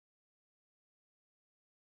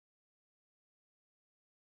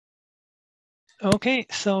Okay,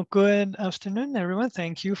 so good afternoon, everyone.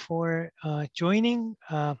 Thank you for joining.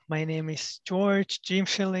 My name is George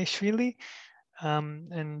Jimsheleishvili,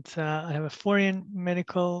 and I have a foreign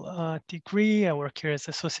medical degree. I work here as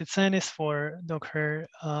associate scientist for Dr.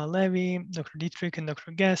 Levy, Dr. Dietrich, and Dr.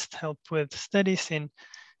 Guest, help with studies in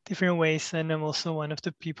different ways. And I'm also one of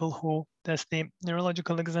the people who does the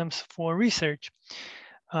neurological exams for research.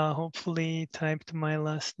 Hopefully typed my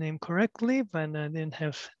last name correctly, but I didn't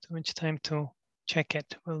have too much time to check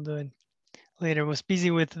it. We'll do it later. Was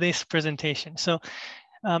busy with this presentation. So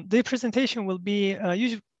the presentation will be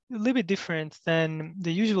usually a little bit different than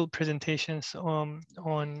the usual presentations on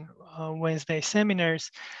Wednesday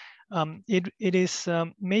seminars. It is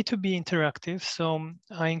made to be interactive, so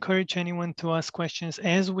I encourage anyone to ask questions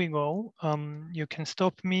as we go. You can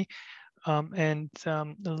stop me and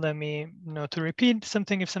let me know to repeat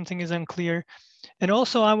something if something is unclear. And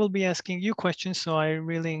also I will be asking you questions, so I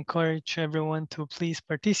really encourage everyone to please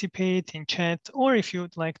participate in chat, or if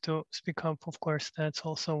you'd like to speak up, of course, that's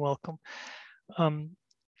also welcome.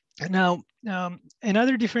 Now,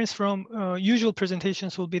 another difference from usual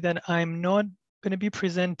presentations will be that I'm not going to be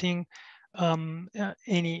presenting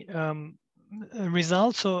any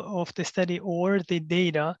results of the study or the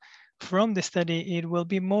data from the study. It will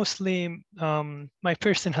be mostly my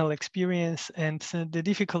personal experience and the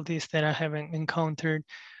difficulties that I have encountered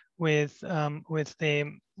with this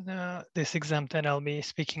exam that I'll be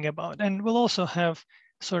speaking about. And we'll also have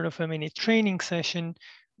sort of a mini training session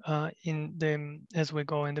as we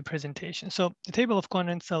go in the presentation. So the table of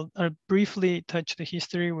contents, I'll briefly touch the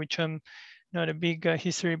history, which I'm not a big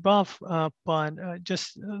history buff, but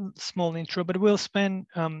just a small intro. But we'll spend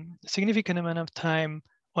a significant amount of time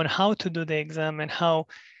on how to do the exam and how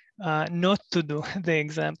not to do the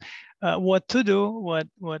exam, what to do, what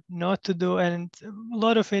not to do, and a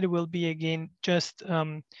lot of it will be again just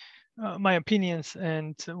my opinions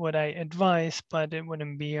and what I advise, but it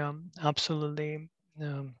wouldn't be absolutely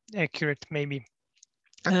accurate maybe.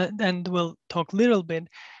 And we'll talk a little bit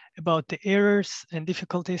about the errors and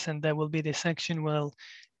difficulties, and that will be the section where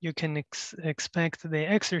you can expect the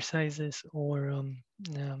exercises or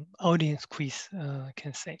audience quiz, I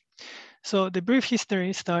can say. So the brief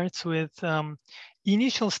history starts with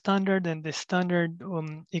initial standard, and the standard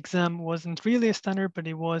exam wasn't really a standard, but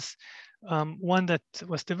it was one that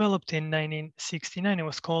was developed in 1969. It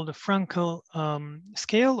was called the Frankel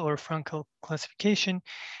scale or Frankel classification.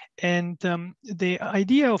 And the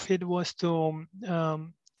idea of it was to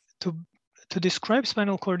describe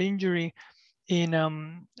spinal cord injury in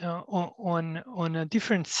on a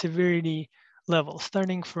different severity level,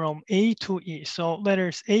 starting from A to E. So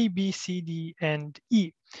letters A, B, C, D, and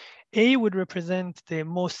E. A would represent the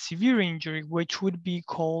most severe injury, which would be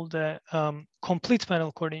called complete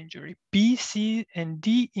spinal cord injury. B, C, and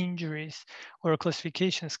D injuries or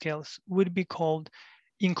classification scales would be called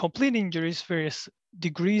incomplete injuries, various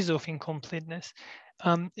degrees of incompleteness.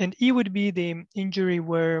 And E would be the injury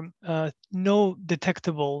where no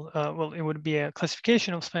detectable, well, it would be a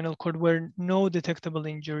classification of spinal cord where no detectable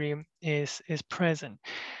injury is present.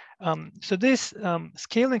 So this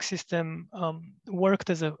scaling system worked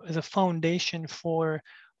as a foundation for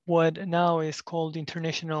what now is called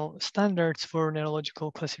International Standards for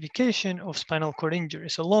Neurological Classification of Spinal Cord Injury.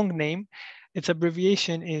 So long name, its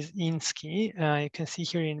abbreviation is INSCI. You can see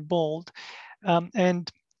here in bold.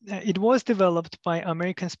 And it was developed by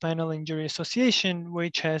American Spinal Injury Association,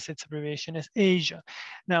 which has its abbreviation as ASIA.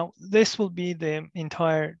 Now, this will be the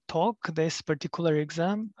entire talk. This particular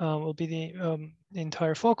exam will be the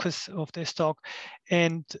entire focus of this talk.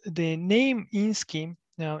 And the name INSCI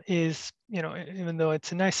now is, even though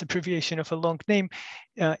it's a nice abbreviation of a long name,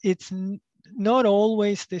 it's not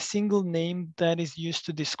always the single name that is used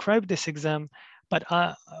to describe this exam, but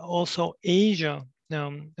also ASIA.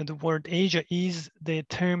 The word Asia is the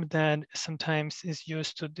term that sometimes is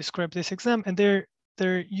used to describe this exam, and they're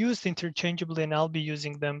used interchangeably, and I'll be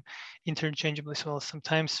using them interchangeably. So I'll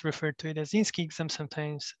sometimes refer to it as INSCI exam,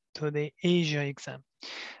 sometimes to the Asia exam.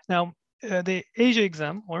 Now, the Asia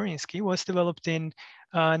exam, or INSCI, was developed in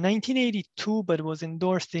 1982, but was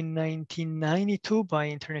endorsed in 1992 by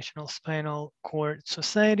International Spinal Cord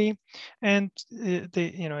Society, and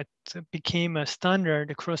it became a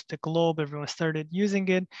standard across the globe. Everyone started using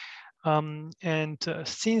it, and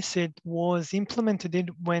since it was implemented, it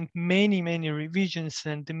went many revisions,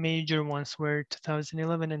 and the major ones were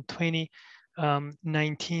 2011 and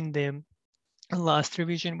 2019. The last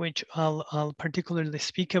revision, which I'll particularly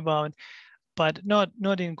speak about, but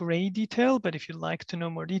not in great detail. But if you'd like to know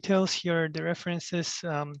more details, here are the references.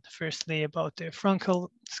 Firstly, about the Frankel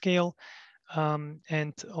scale,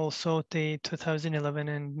 and also the 2011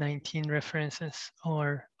 and 19 references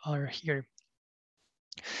are here.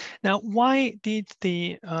 Now, why did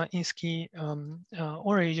the INSCI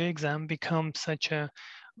or Asia exam become such a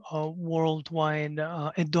worldwide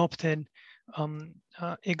adopted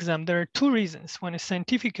exam? There are two reasons. One is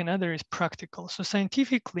scientific and other is practical. So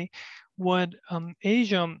scientifically, what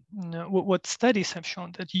Asia, what studies have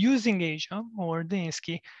shown that using Asia or the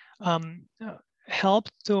INSCI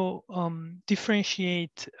helped to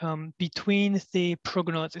differentiate between the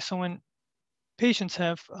prognosis. So when patients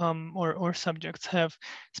have or subjects have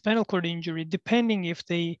spinal cord injury, depending if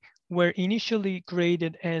they were initially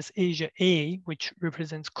graded as Asia A, which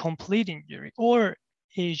represents complete injury, or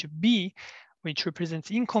Asia B, which represents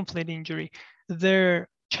incomplete injury, their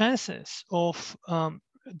chances of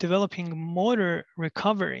developing motor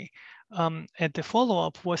recovery at the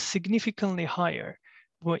follow-up was significantly higher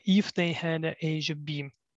if they had an Asia B.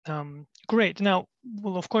 Great. Now,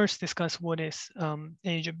 we'll of course discuss what is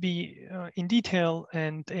Asia B in detail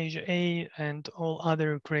and Asia A and all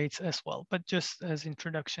other grades as well. But just as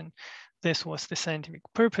introduction, this was the scientific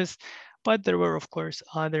purpose. But there were, of course,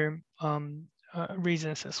 other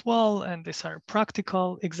reasons as well. And these are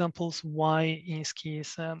practical examples why INSCI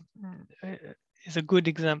is a good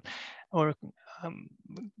exam or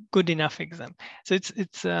good enough exam. So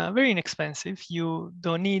it's very inexpensive. You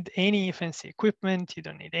don't need any fancy equipment. You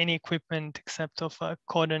don't need any equipment except of a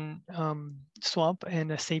cotton swab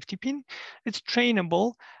and a safety pin. It's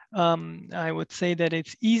trainable. I would say that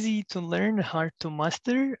it's easy to learn, hard to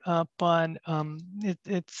master, but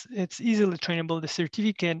it's easily trainable. The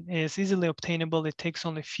certificate is easily obtainable. It takes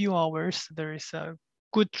only a few hours. There is a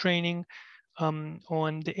good training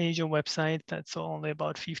on the Asia website. That's only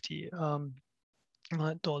about $50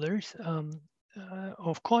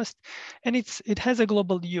 of cost, and it has a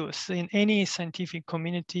global use in any scientific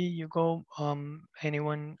community you go.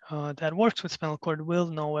 Anyone that works with spinal cord will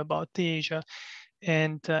know about the Asia,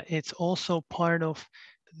 and it's also part of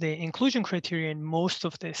the inclusion criteria in most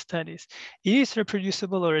of the studies. It is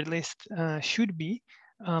reproducible, or at least should be,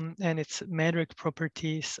 and its metric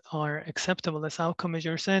properties are acceptable as outcome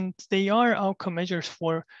measures, and they are outcome measures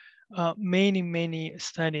for many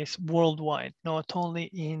studies worldwide, not only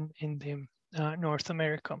in the North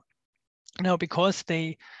America. Now, because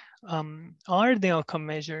they are the outcome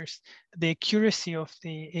measures, the accuracy of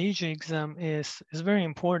the Asia exam is very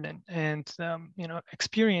important, and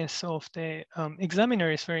experience of the examiner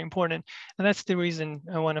is very important, and that's the reason,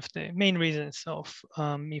 one of the main reasons of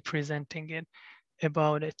me presenting it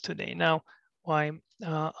about it today. Now, why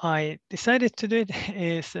I decided to do it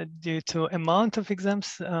is due to amount of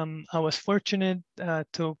exams I was fortunate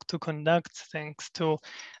to conduct thanks to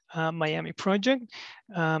Miami project.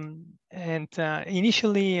 And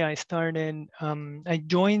initially I started, I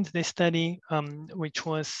joined the study, which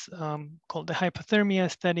was called the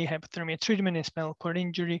hypothermia study, hypothermia treatment in spinal cord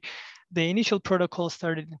injury. The initial protocol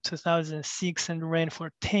started in 2006 and ran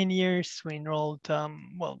for 10 years. We enrolled,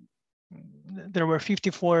 there were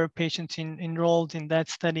 54 patients enrolled in that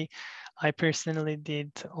study. I personally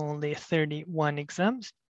did only 31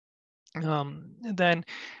 exams. Then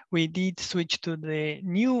we did switch to the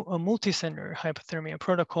new multi-center hypothermia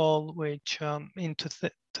protocol, which in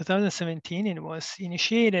 2017 it was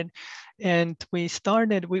initiated, and we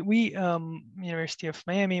started. We University of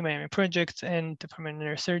Miami Project and Department of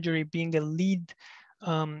Neurosurgery being a lead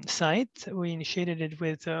site. We initiated it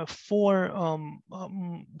with four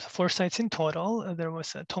sites in total. There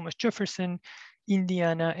was Thomas Jefferson,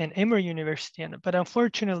 Indiana, and Emory University, but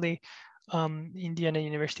unfortunately, Indiana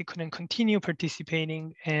University couldn't continue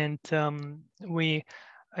participating, and we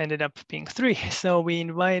ended up being 3. So we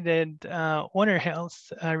invited Honor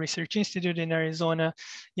Health Research Institute in Arizona,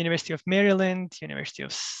 University of Maryland, University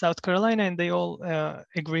of South Carolina, and they all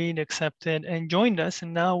agreed, accepted, and joined us.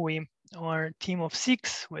 And now we are a team of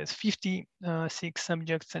 6 with 56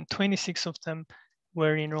 subjects, and 26 of them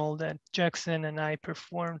were enrolled at Jackson, and I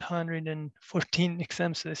performed 114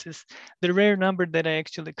 exams. So this is the rare number that I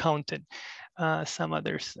actually counted. Some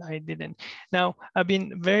others I didn't. Now, I've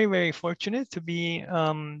been very fortunate to be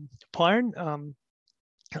part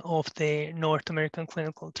of the North American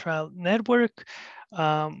Clinical Trial Network,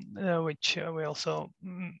 which we also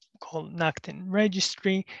call NACTIN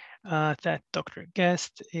Registry, that Dr.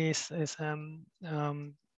 Guest is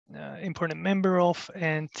important member of,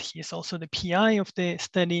 and he's also the PI of the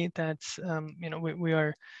study that's we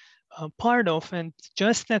are part of. And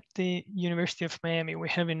just at the University of Miami, we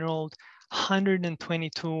have enrolled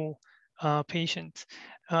 122 patients,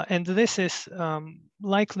 and this is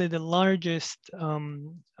likely the largest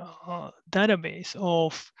database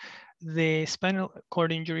of the spinal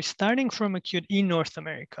cord injury starting from acute in North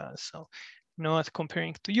America. So not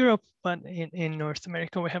comparing to Europe, but in North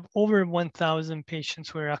America, we have over 1,000 patients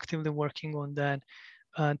who are actively working on that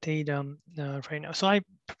data right now. So I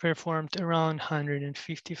performed around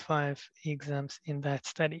 155 exams in that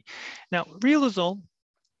study. Now, Riluzole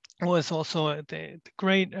was also the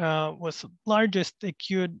great, was largest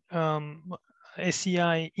acute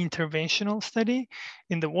SCI interventional study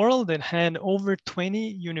in the world that had over 20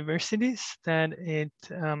 universities that it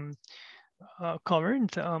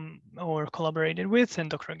covered or collaborated with, and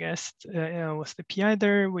Dr. Guest was the PI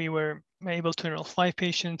there. We were able to enroll 5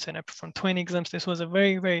 patients and I performed 20 exams. This was a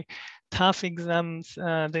very, very tough exams.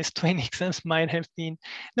 These 20 exams might have been,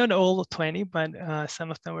 not all 20, but some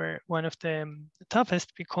of them were one of the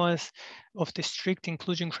toughest because of the strict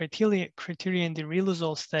inclusion criteria in the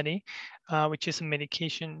Riluzole study, which is a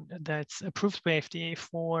medication that's approved by FDA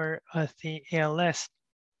for the ALS.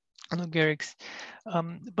 Lou Gehrig's.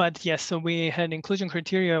 But yes, so we had inclusion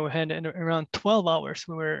criteria. We had around 12 hours.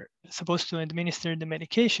 We were supposed to administer the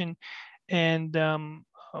medication. And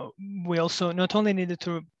we also not only needed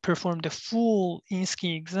to perform the full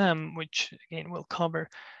INSCI exam, which again, we'll cover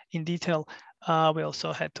in detail. We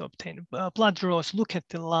also had to obtain blood draws, look at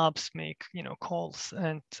the labs, make calls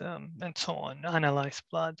and so on, analyze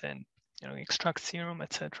blood and extract serum,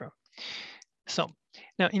 etc. So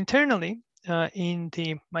now internally, in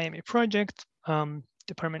the Miami project,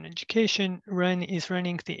 Department of Education is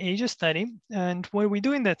running the Asia study. And what we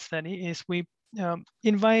do in that study is we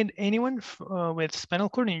invite anyone with spinal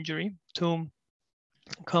cord injury to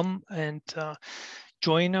come and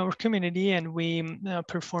join our community, and we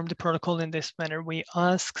perform the protocol in this manner. We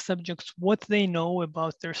ask subjects what they know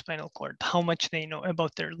about their spinal cord, how much they know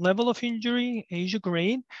about their level of injury, age,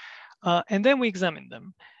 grade, and then we examine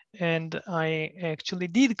them. And I actually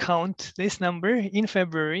did count this number in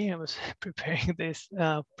February. I was preparing this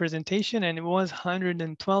presentation, and it was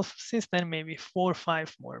 112. Since then, maybe 4 or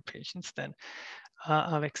 5 more patients than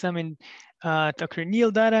I've examined. Dr.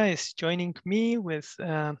 Neil Dada is joining me with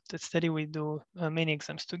the study. We do many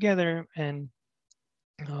exams together, and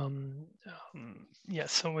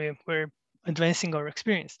yes, so we're advancing our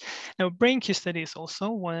experience. Now, BrainQ study is also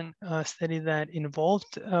one study that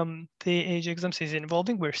involved the age exams is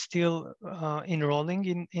involving. We're still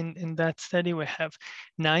enrolling in that study. We have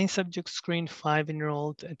 9 subjects screened, 5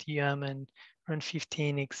 enrolled at UM, and around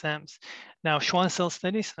 15 exams. Now, Schwann cell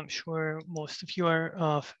studies, I'm sure most of you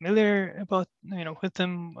are familiar about, with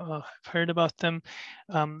them, have heard about them.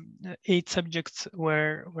 8 subjects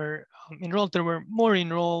were enrolled. There were more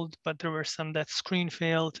enrolled, but there were some that screen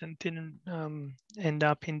failed and didn't end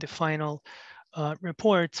up in the final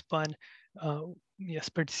reports, but yes,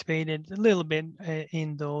 participated a little bit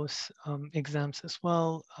in those exams as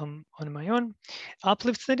well on my own.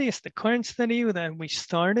 Uplift study is the current study that we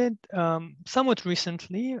started somewhat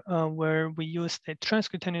recently, where we used the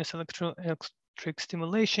transcutaneous electric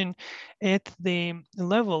stimulation at the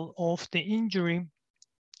level of the injury.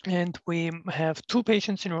 And we have 2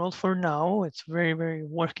 patients enrolled for now. It's very, very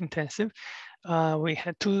work intensive. We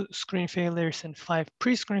had 2 screen failures and 5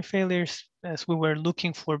 pre-screen failures, as we were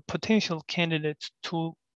looking for potential candidates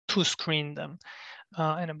to screen them.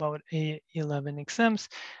 And about 11 exams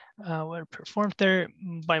were performed there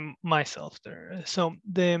by myself there. So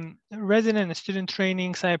the resident and student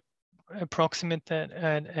trainings, I approximate that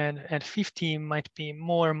at 50, might be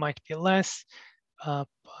more, might be less.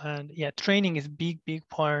 And yeah, training is big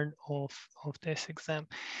part of this exam.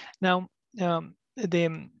 Now,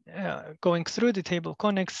 going through the table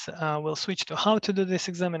connects, we'll switch to how to do this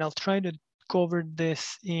exam, and I'll try to cover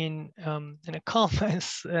this in a calm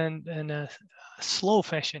and a slow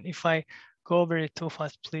fashion. If I go over it too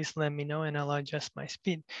fast, please let me know and I'll adjust my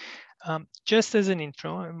speed. Just as an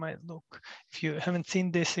intro, it might look, if you haven't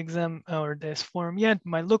seen this exam or this form yet, it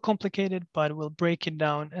might look complicated, but we'll break it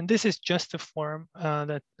down. And this is just a form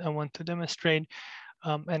that I want to demonstrate.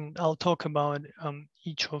 And I'll talk about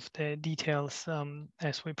each of the details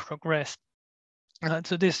as we progress.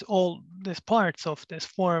 So these parts of this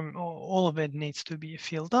form, all of it needs to be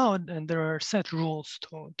filled out, and there are set rules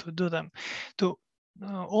to do them. To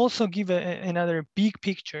also give another big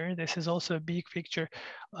picture, this is also a big picture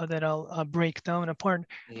that I'll break down apart.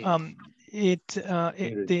 The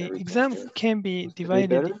exam can be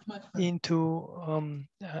divided into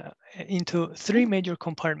 3 major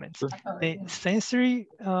compartments: the sensory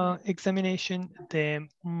examination, the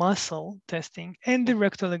muscle testing, and the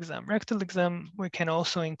rectal exam. Rectal exam we can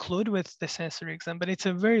also include with the sensory exam, but it's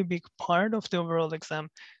a very big part of the overall exam,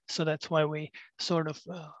 so that's why we sort of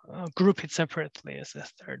group it separately as a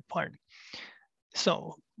 3rd part.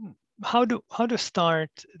 So how to start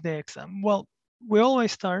the exam? Well, we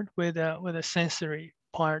always start with a sensory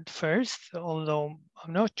part first, although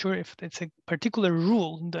I'm not sure if it's a particular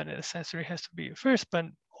rule that a sensory has to be first, but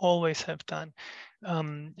always have done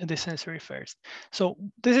the sensory first. So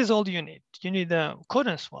this is all you need. You need a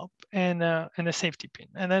codon swab and a safety pin,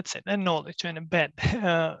 and that's it, and knowledge and a bed,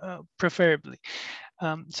 preferably.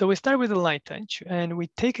 So we start with the light touch, and we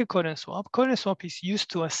take a codon swab. Codon swab is used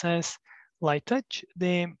to assess light touch.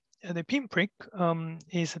 The pinprick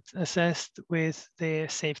is assessed with the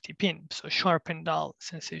safety pin. So sharp and dull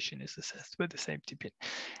sensation is assessed with the safety pin.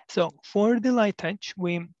 So for the light touch,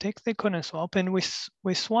 we take the codon swab and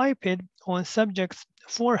we swipe it on subject's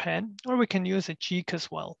forehead, or we can use a cheek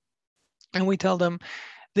as well. And we tell them,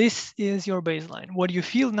 this is your baseline. What you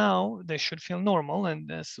feel now, they should feel normal. And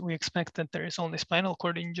as we expect that there is only spinal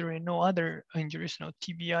cord injury, no other injuries, no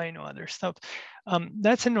TBI, no other stuff.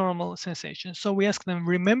 That's a normal sensation. So we ask them,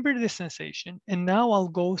 remember this sensation. And now I'll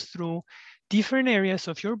go through different areas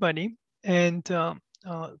of your body. And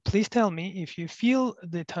please tell me if you feel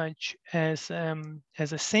the touch as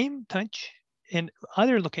a same touch in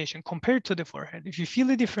other location compared to the forehead. If you feel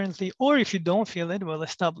it differently, or if you don't feel it, we'll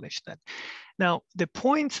establish that. Now, the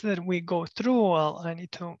points that we go through, well, I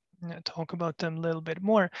need to talk about them a little bit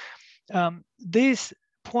more. These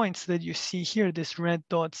points that you see here, these red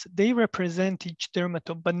dots, they represent each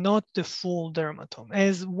dermatome, but not the full dermatome,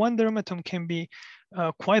 as one dermatome can be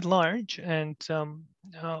quite large. And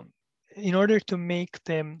in order to make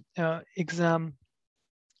the exam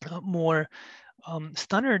more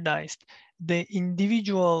standardized, the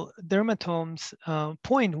individual dermatomes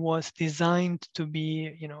point was designed to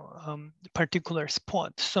be, particular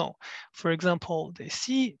spot. So, for example, the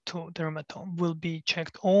C2 dermatome will be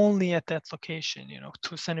checked only at that location,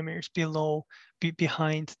 2 centimeters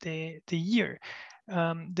behind the ear.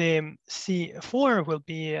 The C4 will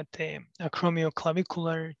be at the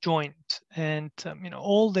acromioclavicular joint, and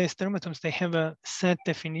all these dermatomes, they have a set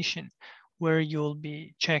definition where you'll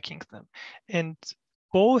be checking them. And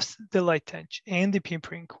both the light touch and the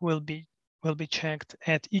pinprick will be checked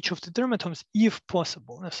at each of the dermatomes if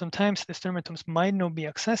possible. Now, sometimes the dermatomes might not be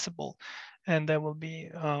accessible, and that will be,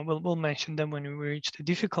 we'll mention them when we reach the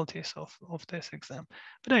difficulties of this exam.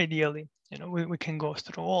 But ideally, we can go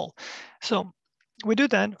through all. So we do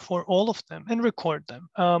that for all of them and record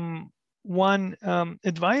them. One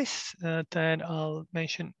advice that I'll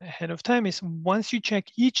mention ahead of time is, once you check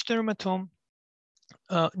each dermatome,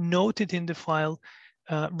 note it in the file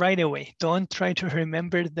right away. Don't try to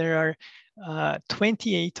remember. There are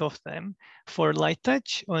 28 of them for light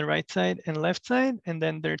touch on right side and left side, and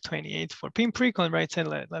then there are 28 for pinprick on right side,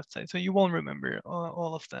 left side. So you won't remember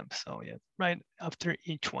all of them. So yeah, right after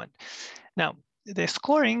each one. Now, the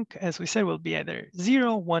scoring, as we said, will be either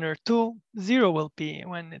 0, 1, or 2. 0 will be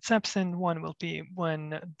when it's absent. 1 will be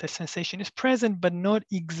when the sensation is present, but not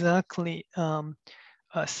exactly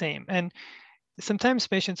same. And sometimes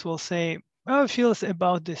patients will say, oh, it feels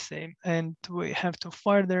about the same. And we have to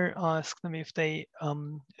further ask them if they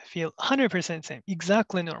feel 100% same,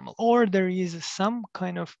 exactly normal, or there is some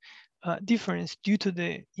kind of difference due to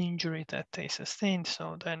the injury that they sustained.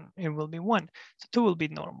 So then it will be 1. So 2 will be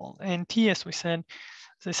normal. And T, as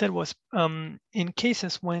I said, was in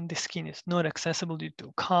cases when the skin is not accessible due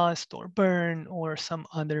to cast or burn or some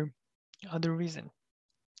other reason.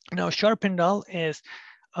 Now, sharp and dull is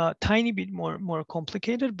a tiny bit more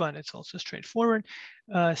complicated, but it's also straightforward.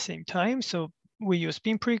 Same time, so we use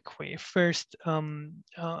pinprick. We first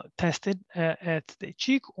test it at the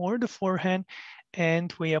cheek or the forehead,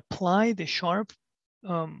 and we apply the sharp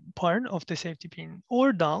part of the safety pin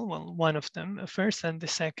or dull, well, one of them first, and the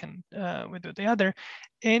second we do the other.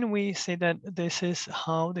 And we say that this is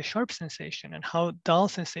how the sharp sensation and how dull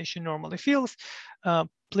sensation normally feels.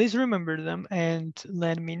 Please remember them and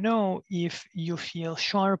let me know if you feel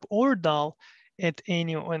sharp or dull at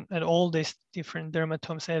all these different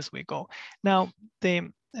dermatomes as we go. Now, the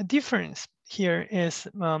difference here is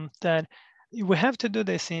that we have to do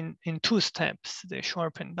this in 2 steps, the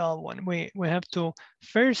sharp and dull one. We have to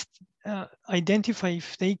first identify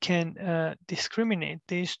if they can discriminate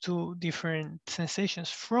these 2 different sensations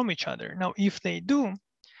from each other. Now, if they do,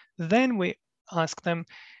 then we ask them,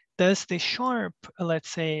 does the sharp, let's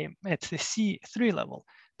say at the C3 level,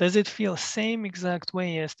 does it feel same exact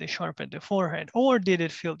way as the sharp at the forehead, or did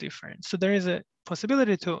it feel different? So there is a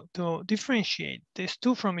possibility to differentiate these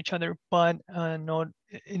 2 from each other, but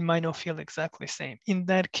it might not feel exactly the same. In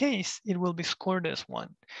that case, it will be scored as 1.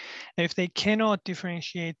 And if they cannot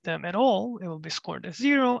differentiate them at all, it will be scored as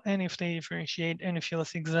 0. And if they differentiate and it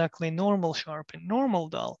feels exactly normal sharp and normal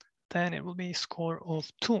dull, then it will be a score of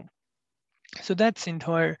 2. So that's the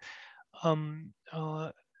entire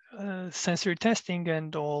sensory testing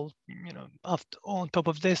and all, on top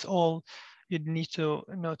of this, all you need to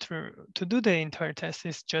know to do the entire test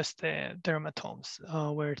is just the dermatomes,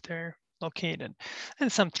 where they're located,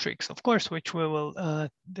 and some tricks, of course, which we will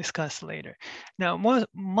discuss later. Now,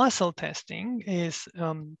 muscle testing is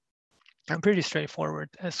pretty straightforward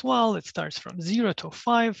as well. It starts from 0 to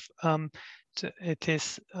 5. It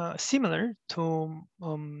is similar to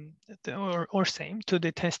or same to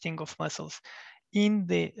the testing of muscles in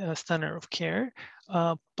the standard of care,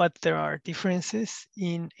 but there are differences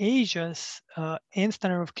in Asia's and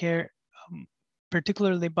standard of care,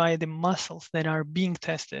 particularly by the muscles that are being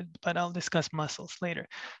tested, but I'll discuss muscles later.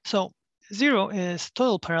 So 0 is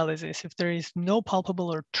total paralysis. If there is no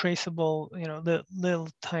palpable or traceable, the little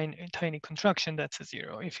tiny contraction, that's a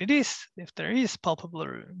 0. If there is palpable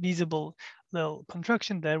or visible little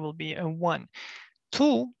contraction, that will be a 1.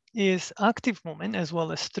 2 is active movement, as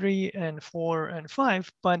well as 3 and 4 and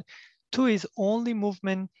 5, but 2 is only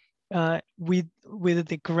movement with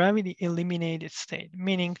the gravity eliminated state,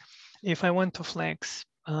 meaning if I want to flex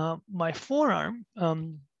my forearm,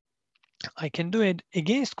 I can do it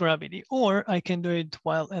against gravity, or I can do it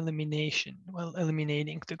while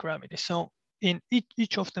eliminating the gravity. So in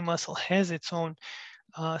each of the muscle has its own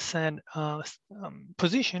set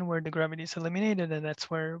position where the gravity is eliminated, and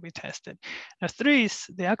that's where we test it. Now 3 is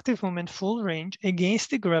the active movement full range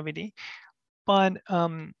against the gravity, but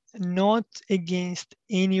not against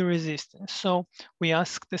any resistance. So we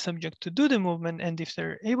ask the subject to do the movement, and if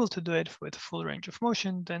they're able to do it with full range of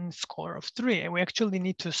motion, then score of 3. And we actually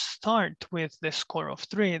need to start with the score of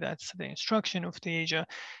 3. That's the instruction of the Asia.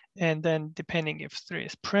 And then depending if 3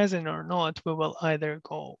 is present or not, we will either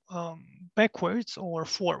go backwards or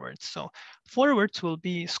forwards. So forwards will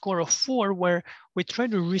be score of 4, where we try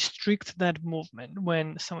to restrict that movement.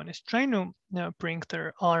 When someone is trying to bring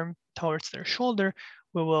their arm towards their shoulder,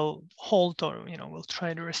 we will hold, or we'll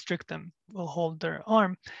try to restrict them. We'll hold their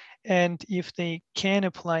arm, and if they can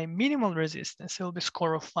apply minimal resistance, it will be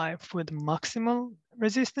score of 5. With maximal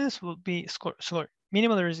resistance will be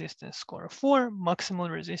minimal resistance score of 4. Maximal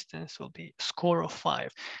resistance will be score of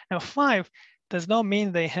 5. Now 5 does not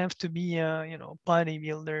mean they have to be a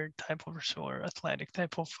bodybuilder type of or athletic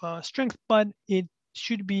type of strength, but it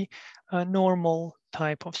should be a normal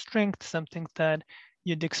type of strength, something that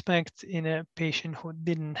you'd expect in a patient who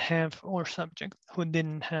didn't have, or subject who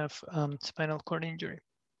didn't have spinal cord injury.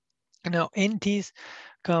 Now, NTs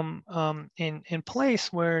come in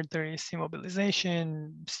place where there is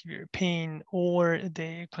immobilization, severe pain, or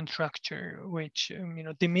the contracture, which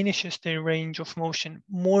diminishes the range of motion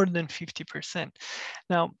more than 50%.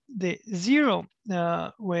 Now, the 0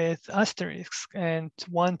 with asterisks, and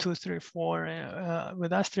 1, 2, 3, 4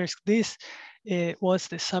 with asterisk, this was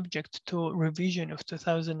the subject to revision of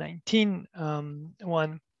 2019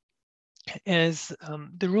 one, as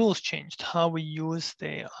the rules changed how we use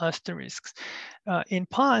the asterisks. In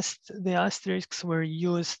past, the asterisks were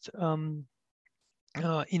used in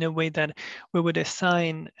a way that we would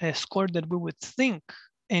assign a score that we would think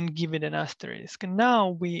and give it an asterisk. And now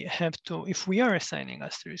we have to, if we are assigning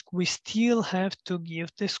asterisk, we still have to give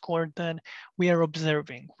the score that we are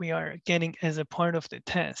observing, we are getting as a part of the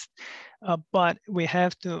test. But we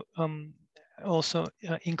have to also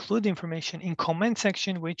include information in comment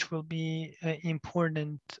section, which will be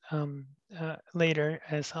important later,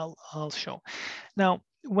 as I'll show. Now,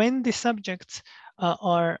 when the subjects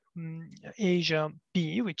are Asia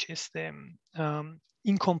B, which is the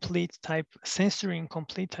incomplete type, sensory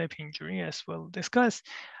incomplete type injury, as we'll discuss,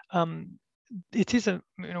 it is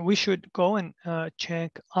we should go and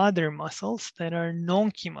check other muscles that are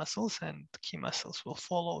non-key muscles, and key muscles will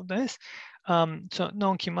follow this. So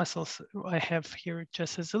non-key muscles I have here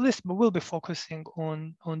just as a list, but we'll be focusing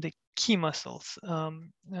on the key muscles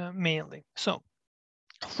mainly. So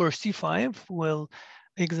for C5, we'll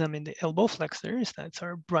examine the elbow flexors. That's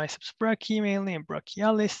our biceps brachii mainly, and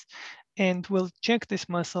brachialis. And we'll check this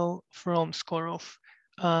muscle from score of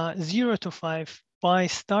 0 to 5 by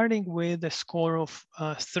starting with a score of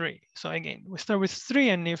 3. So again, we start with 3,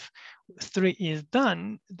 and if 3 is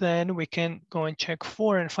done, then we can go and check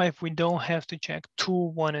 4 and 5. We don't have to check 2,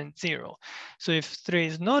 1, and 0. So if 3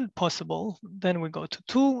 is not possible, then we go to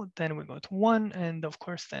 2, then we go to 1, and of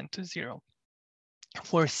course then to 0.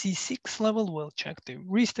 For C6 level, we'll check the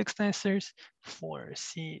wrist extensors. For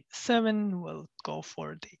C7, we'll go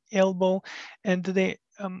for the elbow. And the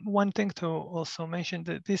one thing to also mention,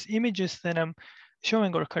 that these images that I'm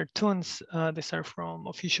showing, or cartoons, these are from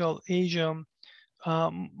official Asia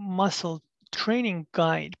muscle training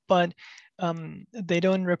guide, but they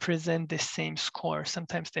don't represent the same score.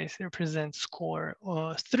 Sometimes they represent score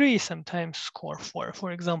 3, sometimes score 4.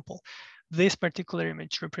 For example, this particular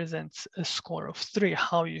image represents a score of 3.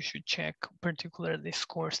 How you should check particularly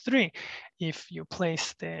score 3. If you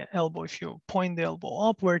place the elbow, if you point the elbow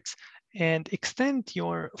upwards and extend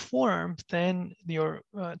your forearm, then your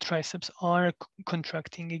triceps are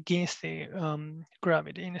contracting against the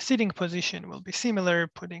gravity. In a sitting position will be similar,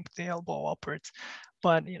 putting the elbow upwards.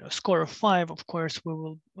 But score of 5, of course,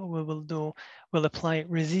 we'll apply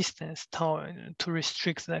resistance to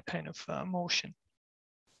restrict that kind of motion.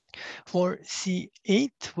 For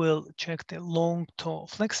C8, we'll check the long toe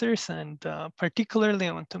flexors, and particularly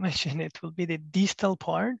I want to mention it will be the distal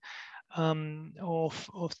part of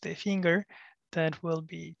the finger that will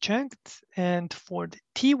be checked. And for the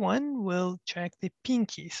T1, we'll check the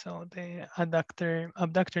pinky, so the abductor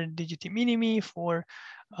digiti minimi for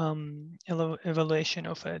evaluation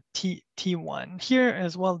of a T1. Here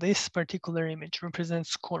as well, this particular image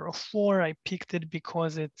represents score of 4. I picked it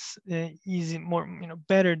because it's easy, more,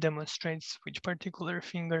 better demonstrates which particular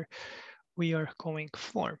finger we are going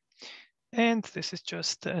for. And this is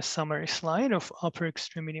just a summary slide of upper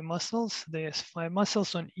extremity muscles. There's 5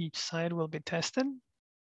 muscles on each side will be tested.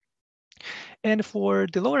 And for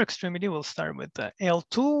the lower extremity, we'll start with the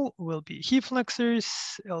L2 will be hip flexors,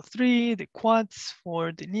 L3, the quads.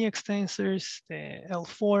 For the knee extensors, the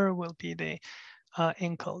L4 will be the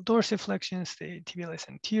ankle dorsiflexions, the tibialis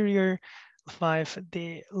anterior. 5,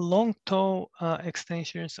 the long toe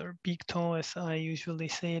extensions, or big toe as I usually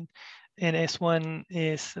say it. And S1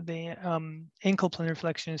 is the ankle plantar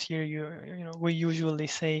flexions. Here, we usually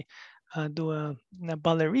say do a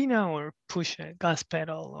ballerina or push a gas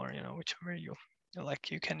pedal, or whichever you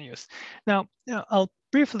like, you can use. Now, I'll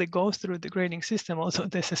briefly go through the grading system. Also,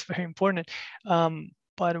 this is very important,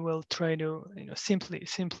 but we'll try to simply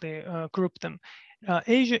group them.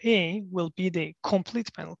 Asia A will be the complete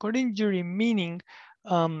spinal cord injury, meaning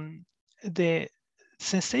the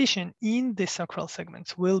sensation in the sacral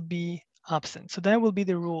segments will be absent. So that will be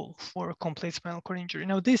the rule for complete spinal cord injury.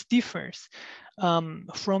 Now, this differs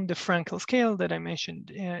from the Frankel scale that I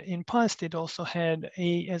mentioned in past. It also had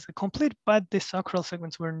A as a complete, but the sacral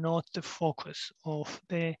segments were not the focus of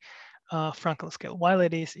the Frankel scale, while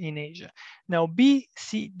it is in Asia. Now, B,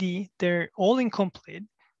 C, D, they're all incomplete.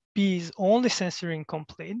 B is only sensory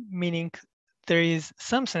incomplete, meaning there is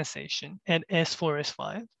some sensation at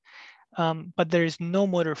S4, S5, but there is no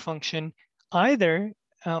motor function either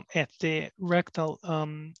at the rectal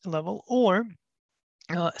level or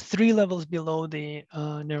 3 levels below the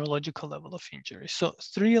neurological level of injury. So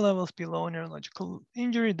 3 levels below neurological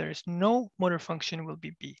injury, there is no motor function, will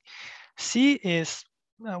be B. C is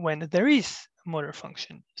when there is motor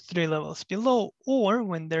function 3 levels below, or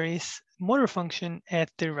when there is motor function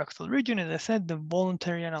at the rectal region. As I said, the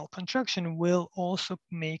voluntary anal contraction will also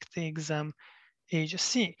make the exam Asia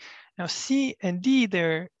C. Now, C and D,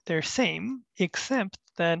 they're same, except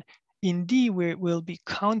that in D, we will be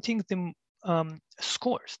counting the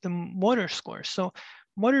scores, the motor scores. So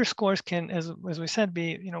motor scores can, as we said,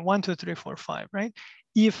 be 1, 2, 3, 4, 5, right?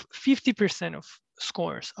 If 50% of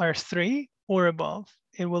scores are 3 or above,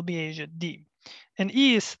 it will be Asia D. And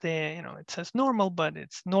E is the, it says normal, but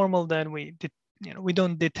it's normal that we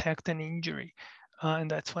don't detect an injury,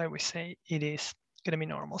 and that's why we say it is going to be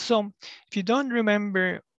normal. So if you don't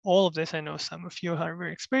remember all of this, I know some of you are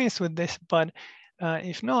very experienced with this, but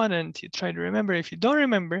if not, and you try to remember, if you don't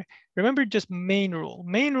remember just main rule.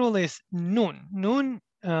 Main rule is NUN. NUN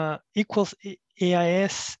equals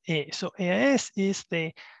AIS-A. So AIS is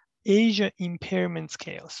the Asia Impairment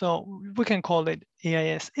Scale. So we can call it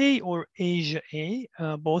AIS-A or Asia-A.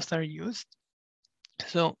 Both are used.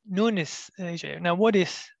 So NUN is Asia. Now, what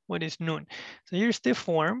is NUN? So here's the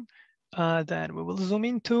form that we will zoom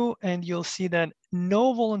into, and you'll see that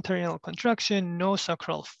no voluntary anal contraction, no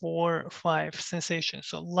sacral 4, 5 sensation.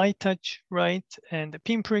 So light touch right and the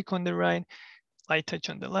pinprick on the right, light touch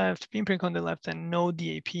on the left, pinprick on the left, and no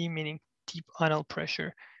DAP, meaning deep anal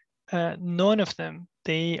pressure. None of them,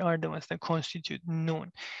 they are the ones that constitute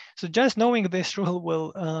NUN. So just knowing this rule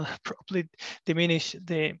will probably diminish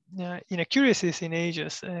the inaccuracies in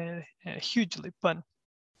Asia's hugely, but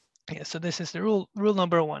yeah, so this is the rule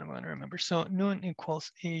number 1 we want to remember. So NUN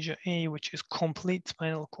equals Asia A, which is complete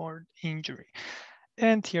spinal cord injury.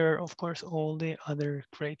 And here, of course, all the other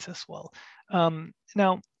grades as well.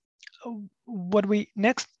 Now, what we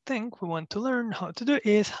next think we want to learn how to do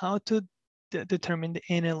is how to determine the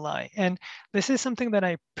NLI. And this is something that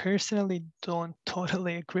I personally don't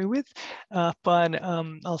totally agree with, but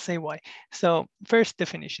I'll say why. So first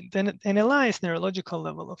definition, then NLI is neurological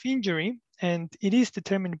level of injury, and it is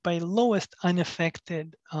determined by lowest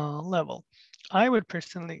unaffected level. I would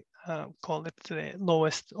personally call it the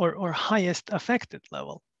lowest or highest affected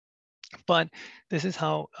level, but this is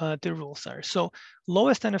how the rules are. So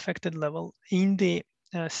lowest unaffected level in the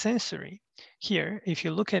sensory here, if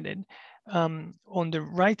you look at it, on the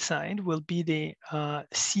right side will be the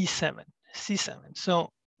C7. So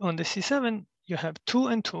on the C7, you have 2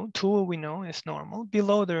 and 2. 2 we know is normal.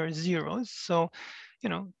 Below there are zeros. So,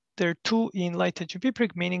 there are 2 in light HPP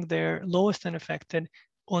prick, meaning they're lowest unaffected.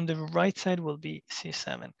 On the right side will be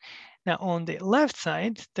C7. Now on the left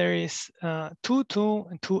side, there is 2, 2,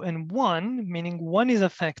 and 2, and 1, meaning 1 is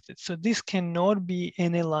affected. So this cannot be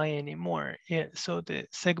NLI anymore. So the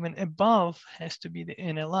segment above has to be the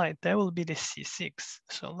NLI. That will be the C6.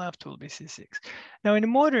 So left will be C6. Now in the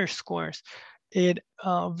motor scores, it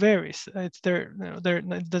varies. It's there.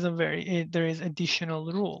 It doesn't vary. There is additional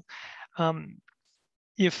rule.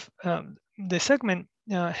 If the segment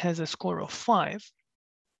has a score of 5,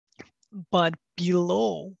 but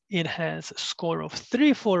below it has a score of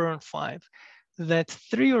 3, 4, or 5, that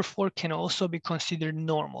 3 or 4 can also be considered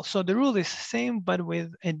normal. So the rule is the same, but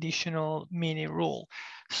with additional mini rule.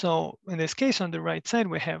 So in this case, on the right side,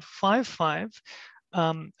 we have 5, 5,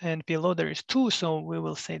 and below there is 2. So we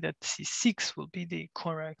will say that C6 will be the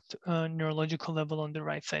correct neurological level on the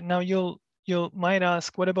right side. Now you might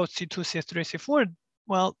ask, what about C2, C3, C4?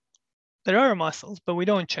 Well, there are muscles, but we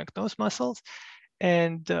don't check those muscles.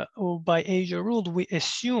 And by Asia rule, we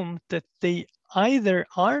assume that they either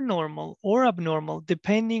are normal or abnormal,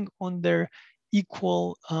 depending on their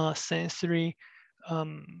equal sensory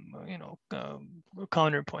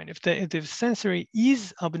counterpoint. If the sensory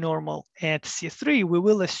is abnormal at C3, we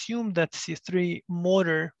will assume that C3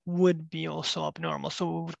 motor would be also abnormal. So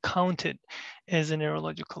we would count it as a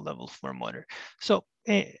neurological level for motor. So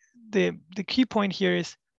the key point here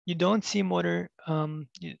is you don't see motor,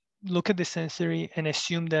 you look at the sensory and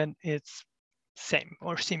assume that it's same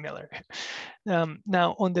or similar.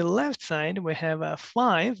 Now on the left side, we have a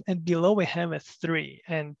 5, and below we have a 3,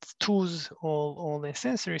 and 2's all in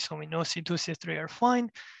sensory. So we know C2, C3 are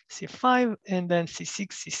fine, C5, and then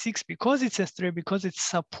C6, because it's S3, because it's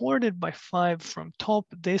supported by 5 from top,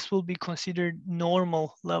 this will be considered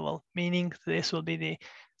normal level, meaning this will be the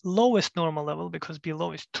lowest normal level because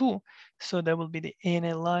below is 2. So that will be the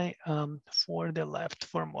NLI for the left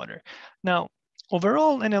for motor. Now,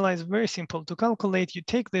 overall, NLI is very simple to calculate. You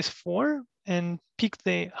take this 4 and pick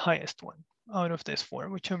the highest one out of this 4.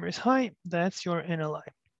 Whichever is high, that's your NLI.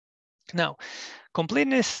 Now,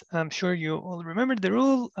 completeness, I'm sure you all remember the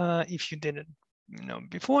rule. If you didn't know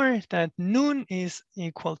before, that noon is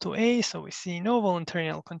equal to A. So we see no voluntary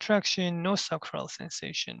anal contraction, no sacral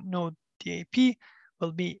sensation, no DAP,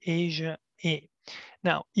 will be Asia A.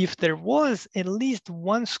 Now, if there was at least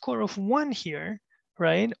one score of 1 here,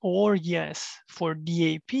 right, or yes, for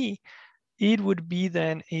DAP, it would be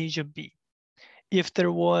then Asia B. If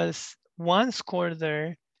there was one score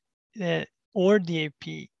there or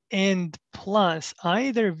DAP and plus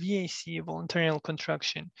either VAC, voluntary anal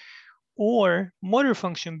contraction, or motor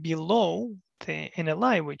function below the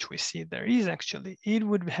NLI, which we see there is actually, it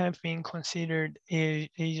would have been considered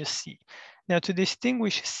Asia C. Now to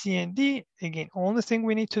distinguish C and D, again, only thing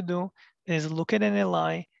we need to do is look at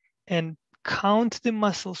NLI and count the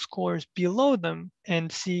muscle scores below them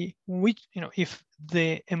and see which, if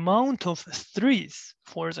the amount of 3s,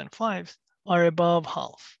 4s, and 5s are above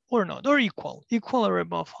half or not, or equal or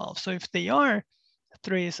above half. So if they are,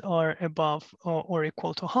 3s are above or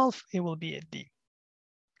equal to half, it will be a D.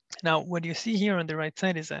 Now, what you see here on the right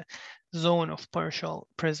side is a zone of partial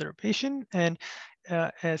preservation. And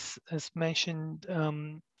as mentioned,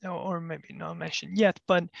 or maybe not mentioned yet,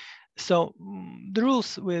 but so the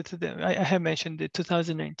rules with I have mentioned the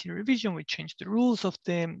 2019 revision, we changed the rules of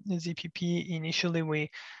the ZPP. Initially, we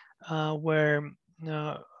were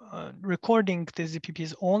recording the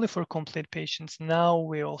ZPPs only for complete patients. Now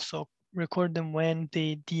we also record them when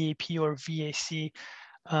the DAP or VAC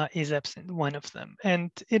is absent, one of them.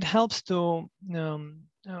 And it helps to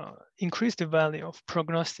increase the value of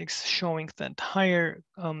prognostics, showing that higher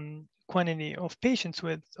quantity of patients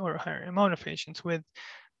with, or higher amount of patients with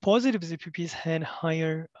positive ZPPs had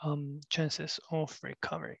higher chances of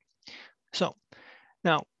recovery. So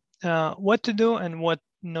now, what to do and what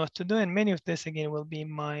not to do, and many of this again will be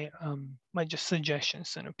my my just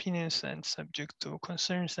suggestions and opinions and subject to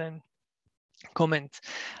concerns and comments,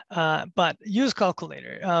 but use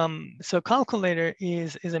calculator. So calculator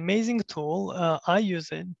is amazing tool. I use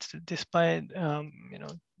it despite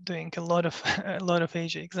doing a lot of a lot of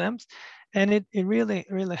Asia exams, and it really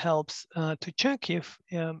helps to check if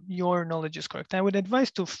your knowledge is correct. I would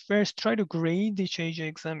advise to first try to grade each Asia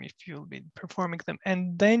exam if you'll be performing them,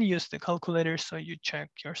 and then use the calculator so you check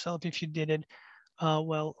yourself if you did it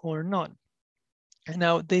well or not.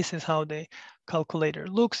 Now, this is how the calculator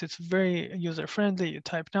looks. It's very user-friendly. You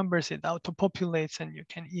type numbers, it auto-populates, and you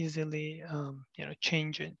can easily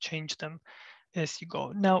change them as you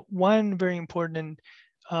go. Now, one very important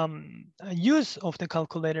use of the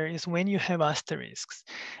calculator is when you have asterisks.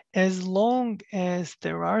 As long as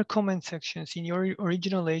there are comment sections in your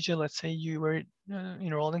original Asia, let's say you were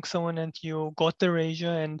enrolling someone and you got their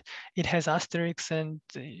Asia and it has asterisks and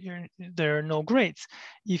there are no grades.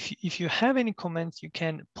 If you have any comments, you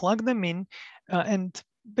can plug them in and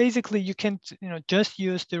basically you can just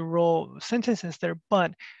use the raw sentences there,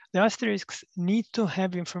 but the asterisks need to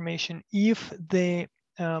have information if the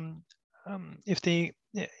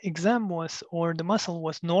exam was, or the muscle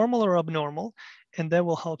was normal or abnormal, and that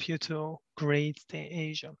will help you to grade the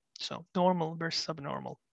Asia. So normal versus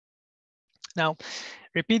abnormal. Now,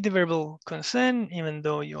 repeat the verbal consent, even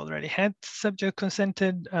though you already had subject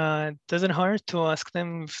consented. Doesn't hurt to ask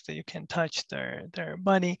them if you can touch their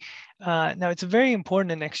body. Now, it's very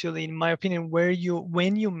important, actually, in my opinion,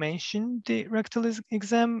 when you mention the rectal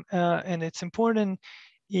exam, and it's important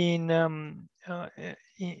in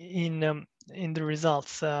the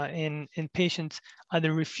results in patients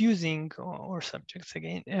either refusing or subjects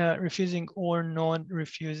again refusing or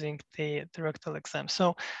non-refusing the rectal exam.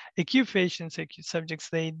 So acute patients, acute subjects,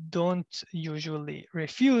 they don't usually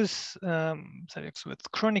refuse. Subjects with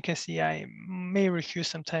chronic SCI may refuse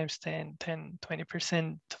sometimes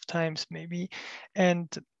 10-20% of times maybe. And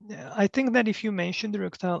I think that if you mention the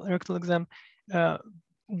rectal exam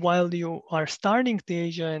while you are starting the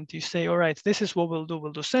Asia and you say, all right, this is what we'll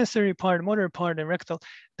do sensory part, motor part, and rectal,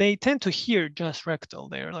 they tend to hear just rectal.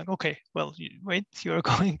 They're like, okay, well, wait, you're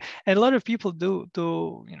going. And a lot of people do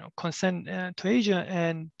consent to Asia,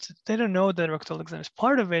 and they don't know that rectal exam is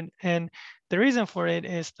part of it. And the reason for it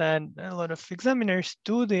is that a lot of examiners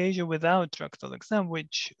do the Asia without rectal exam,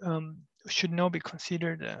 which should not be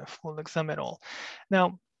considered a full exam at all.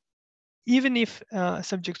 Now, even if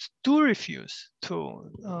subjects do refuse to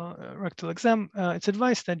rectal exam, it's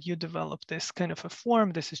advised that you develop this kind of a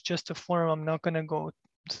form. This is just a form. I'm not going to go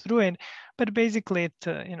through it, but basically it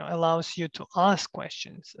allows you to ask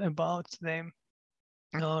questions about the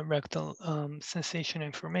rectal sensation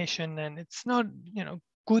information, and it's not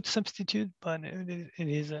good substitute, but it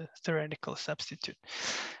is a theoretical substitute.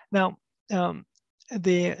 Now,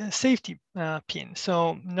 the safety pin.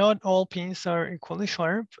 So not all pins are equally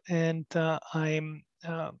sharp, and I'm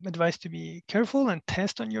advised to be careful and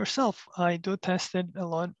test on yourself. I do test it a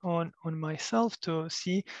lot on myself to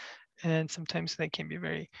see, and sometimes they can be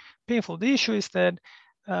very painful. The issue is that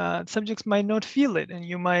subjects might not feel it, and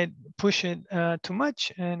you might push it too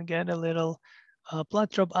much and get a little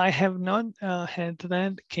blood drop. I have not had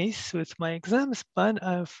that case with my exams, but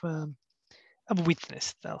I've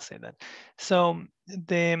witnessed, I'll say that. So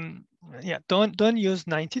don't use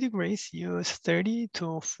 90 degrees, use 30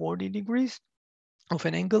 to 40 degrees of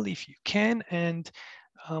an angle if you can, and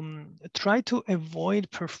try to avoid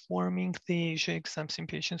performing the Asia exams in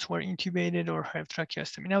patients who are intubated or have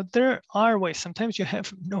tracheostomy. Now, there are ways. Sometimes you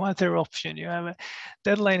have no other option. You have a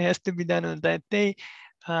deadline, has to be done on that day.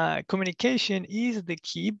 Communication is the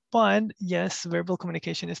key, but yes, verbal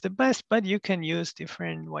communication is the best, but you can use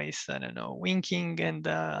different ways. I don't know, winking and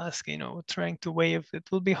trying to wave. It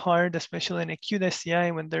will be hard, especially in acute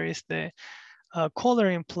SCI when there is the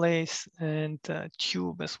collar in place and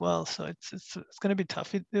tube as well. So it's going to be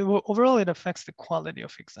tough. Overall, it affects the quality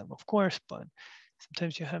of exam, of course, but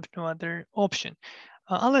sometimes you have no other option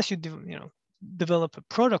unless you develop a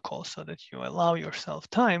protocol so that you allow yourself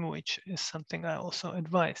time, which is something I also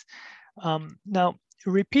advise. Now,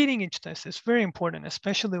 repeating each test is very important,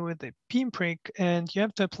 especially with the pinprick, and you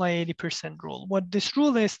have to apply 80% rule. What this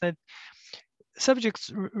rule is that subjects'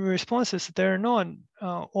 responses, they're not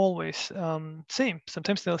always same.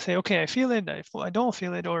 Sometimes they'll say, okay, I feel it, I don't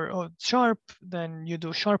feel it, or sharp, then you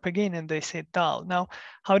do sharp again, and they say dull. Now,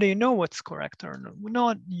 how do you know what's correct or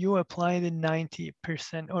not? You apply the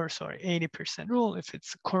 80% rule. If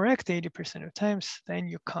it's correct 80% of times, then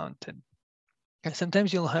you count it. And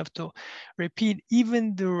sometimes you'll have to repeat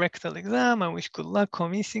even the rectal exam. I wish good luck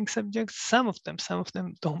convincing subjects. Some of them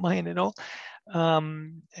don't mind at all.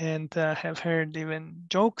 and have heard even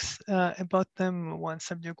jokes about them. One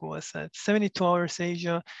subject was at 72 hours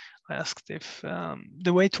Asia. I asked if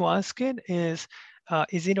the way to ask it is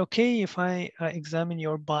it okay if I examine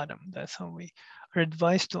your bottom? That's how we are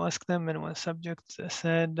advised to ask them. And one subject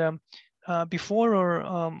said, before or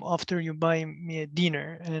after you buy me a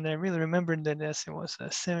dinner? And I really remembered that as it was a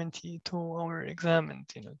 72-hour exam, and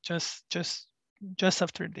just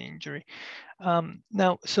after the injury.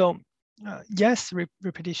 Now, so yes,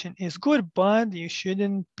 repetition is good, but you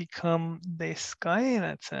shouldn't become this guy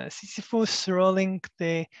that's Sisyphus rolling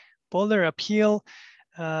the boulder uphill.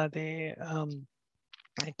 The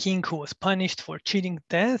king who was punished for cheating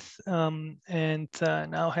death and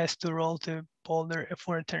now has to roll the boulder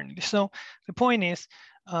for eternity. So the point is,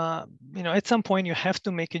 at some point you have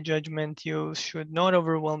to make a judgment. You should not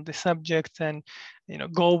overwhelm the subject, and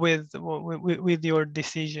go with your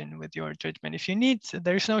decision, with your judgment. If you need,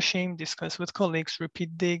 there's no shame. Discuss with colleagues.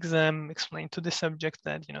 Repeat the exam. Explain to the subject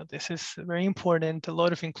that this is very important. A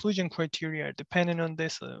lot of inclusion criteria are dependent on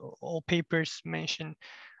this. All papers mention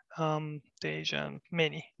the Asian,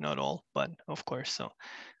 many, not all, but of course. So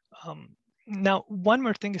now one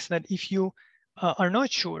more thing is that if you are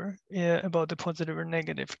not sure about the positive or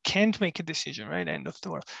negative, can't make a decision, right? End of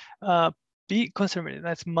the world. Be conservative.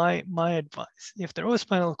 That's my advice. If there was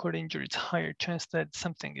spinal cord injury, it's higher chance that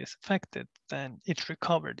something is affected than it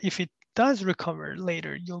recovered. If it does recover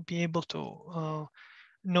later, you'll be able to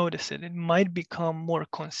notice it. It might become more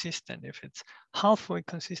consistent. If it's halfway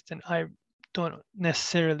consistent, I don't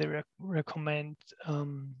necessarily recommend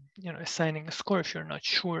assigning a score if you're not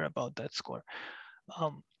sure about that score.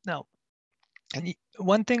 Now, and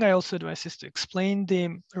one thing I also advise is to explain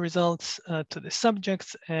the results to the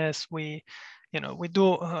subjects as we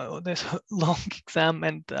do this long exam,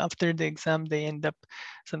 and after the exam they end up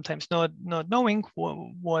sometimes not knowing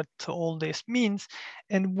what all this means.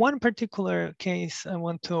 And one particular case I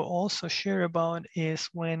want to also share about is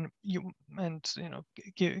when you, and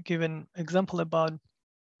give an example about,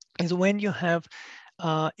 is when you have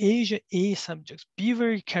Asia A subjects. Be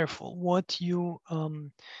very careful what you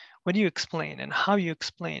explain and how you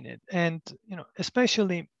explain it, and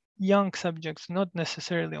especially young subjects, not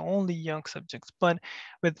necessarily only young subjects, but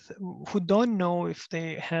who don't know if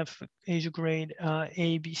they have Asia grade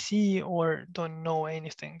A, B, C, or don't know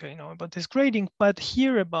anything about this grading, but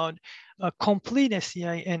hear about complete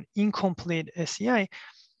SCI and incomplete SCI.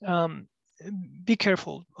 Be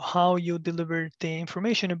careful how you deliver the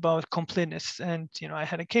information about completeness. And I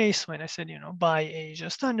had a case when I said by Asia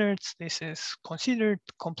standards this is considered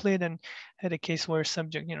complete, and had a case where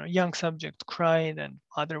subject young subject cried, and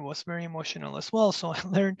other was very emotional as well. So I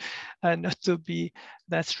learned not to be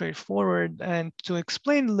that straightforward and to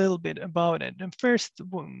explain a little bit about it. And first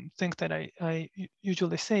thing that I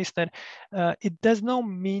usually say is that it does not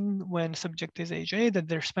mean when subject is Asia A that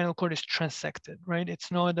their spinal cord is transected, right?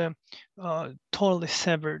 It's not a totally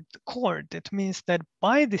severed cord. It means that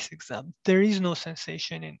by this exam, there is no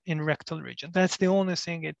sensation in rectal region. That's the only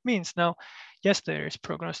thing it means. Now, yes, there is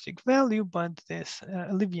prognostic value, but this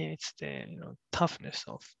alleviates the toughness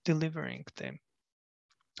of delivering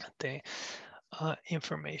the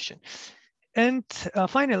information. And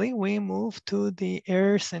finally, we move to the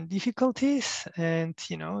errors and difficulties. And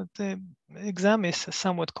the exam is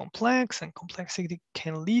somewhat complex, and complexity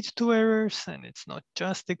can lead to errors. And it's not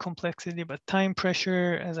just the complexity, but time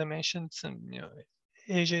pressure. As I mentioned, some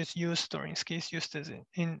Asia is used, or SCI is used as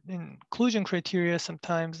in inclusion criteria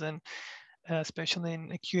sometimes, and especially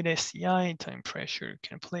in acute SCI, time pressure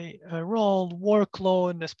can play a role.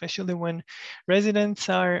 Workload, especially when residents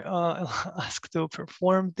are asked to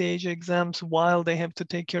perform the Asia exams while they have to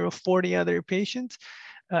take care of 40 other patients.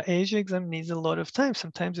 Asia exam needs a lot of time.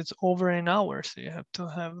 Sometimes it's over an hour, so you have to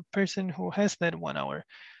have a person who has that 1 hour.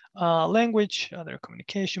 Language, other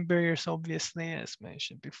communication barriers, obviously, as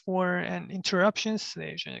mentioned before, and interruptions.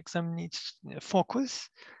 The Asian exam needs focus.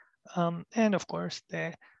 And of course,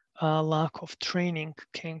 the lack of training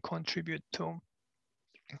can contribute to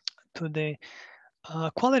the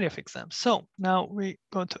quality of exams. So now we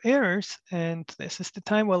go to errors, and this is the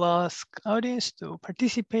time we'll ask audience to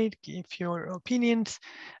participate, give your opinions.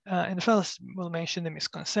 And first we'll mention the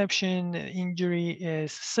misconception. Injury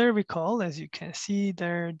is cervical. As you can see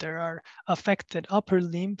there are affected upper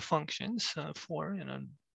limb functions for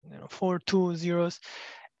 4 2 zeros.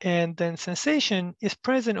 And then sensation is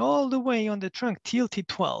present all the way on the trunk till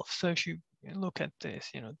T12. So if you look at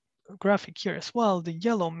this, graphic here as well, the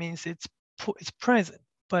yellow means it's present,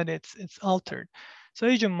 but it's altered. So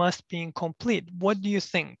Asia must be incomplete. What do you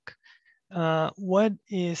think? What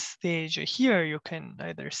is the Asia here? You can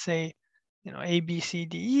either say you know, A, B, C,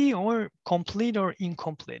 D, E, or complete or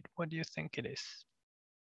incomplete? What do you think it is?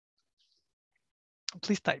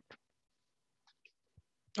 Please type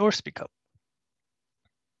or speak up.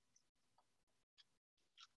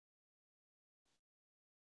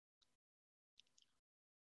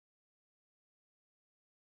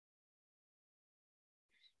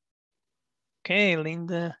 Okay,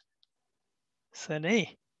 Linda said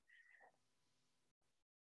A.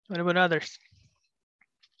 What about others?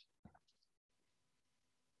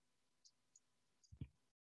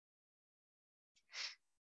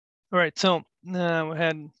 All right, so we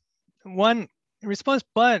had one response,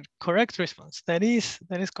 but correct response. That is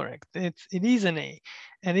correct. It is an A,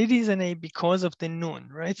 and it is an A because of the noon,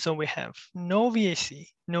 right? So we have no VAC,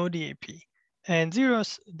 no DAP, and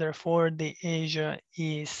zeros. Therefore, the Asia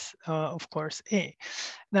is of course A.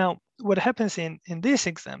 Now, what happens in this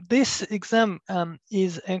exam? This exam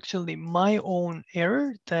is actually my own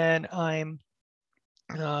error that I'm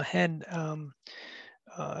had.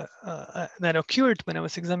 That occurred when I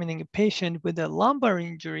was examining a patient with a lumbar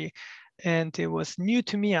injury, and it was new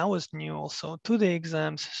to me. I was new also to the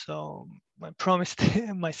exams, so I promised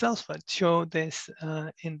myself I'd show this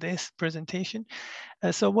in this presentation.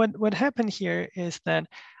 So what happened here is that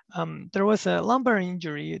there was a lumbar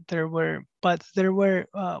injury. There were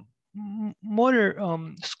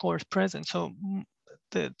motor scores present. So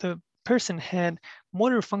the person had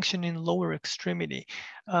motor function in lower extremity.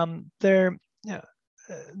 Their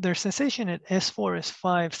their sensation at S4,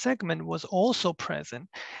 S5 segment was also present.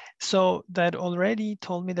 So that already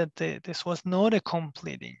told me that this was not a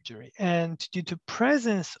complete injury. And due to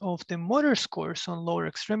presence of the motor scores on lower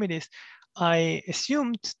extremities, I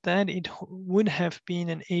assumed that it would have been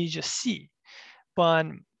an Asia C. But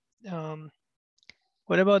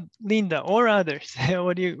what about Linda or others?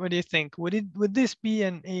 What do you think? Would this be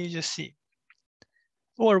an Asia C?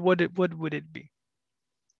 Or what would it be?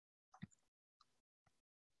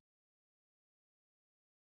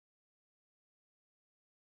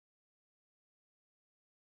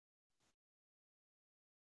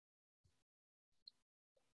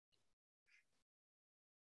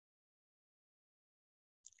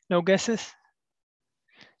 No guesses?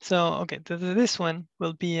 So, okay, this one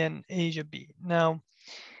will be an Asia B. Now,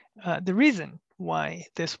 the reason why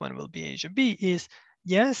this one will be Asia B is,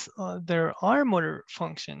 yes, there are motor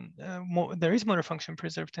function, there is motor function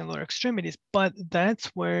preserved in lower extremities, but that's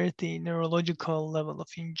where the neurological level of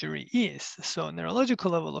injury is. So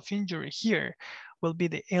neurological level of injury here will be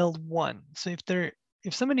the L1. So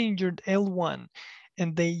if somebody injured L1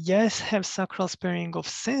 and they, yes, have sacral sparing of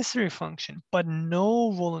sensory function, but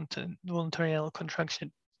no voluntary L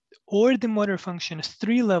contraction, or the motor function is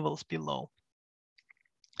 3 levels below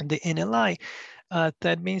the NLI,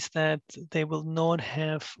 that means that they will not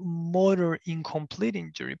have motor incomplete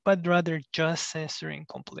injury, but rather just sensory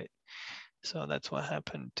incomplete. So that's what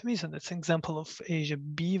happened to me. So that's an example of Asia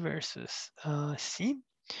B versus C.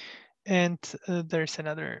 And there's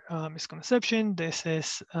another misconception. This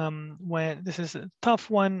is when this is a tough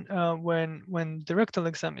one when the rectal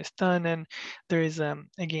exam is done, and there is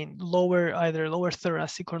again either lower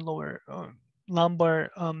thoracic or lower lumbar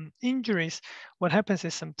injuries. What happens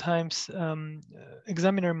is sometimes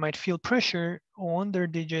examiner might feel pressure on their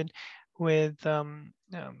digit with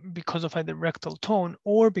because of either rectal tone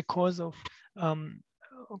or because of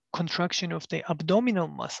contraction of the abdominal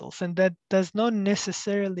muscles, and that does not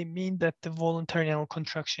necessarily mean that the voluntary anal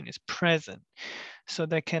contraction is present. So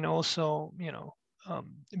that can also,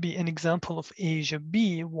 be an example of Asia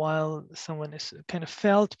B, while someone is kind of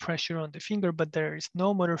felt pressure on the finger, but there is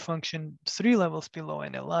no motor function 3 levels below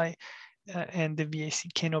NLI, and the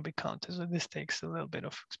VAC cannot be counted. So this takes a little bit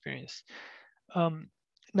of experience.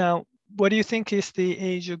 Now, what do you think is the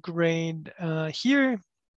Asia grade here?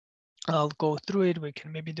 I'll go through it. We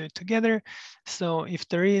can maybe do it together. So if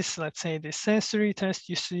there is, let's say, the sensory test,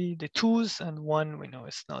 you see the 2s and 1, we know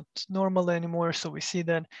it's not normal anymore. So we see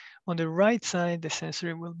that on the right side, the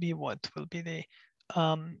sensory will be what? Will be the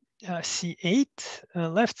C8.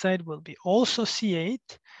 Left side will be also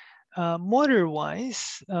C8.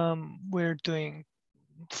 Motor-wise, we're doing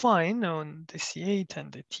fine on the C8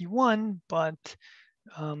 and the T1, but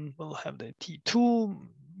we'll have the T2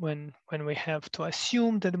 when we have to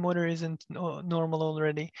assume that the motor isn't normal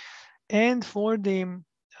already. And for the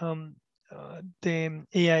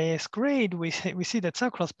AIS grade, we see that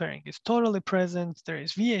sacral sparing is totally present. There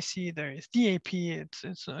is VAC, there is DAP,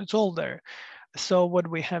 it's all there. So what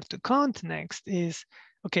we have to count next is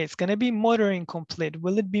Okay, it's gonna be motor incomplete.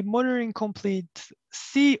 Will it be motor incomplete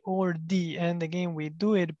C or D? And again, we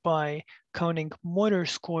do it by counting motor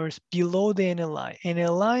scores below the NLI.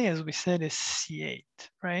 NLI, as we said, is C8,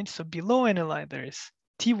 right? So below NLI, there is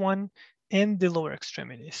T1 and the lower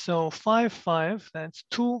extremity. So 5, 5, that's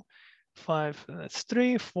 2, 5, that's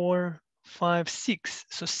 3, 4, 5, 6.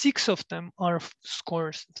 So 6 of them are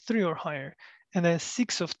scores 3 or higher. And then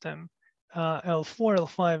 6 of them, L4,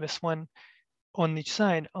 L5, S1, on each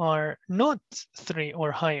side are not 3 or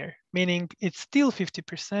higher, meaning it's still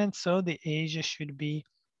 50%, so the Asia should be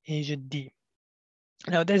Asia D.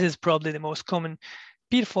 Now, this is probably the most common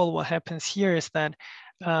pitfall. What happens here is that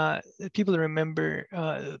people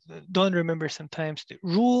don't remember sometimes the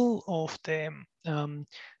rule of the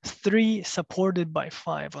 3 supported by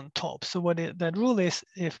 5 on top. So that rule is,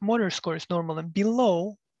 if motor score is normal and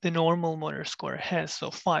below the normal motor score has, so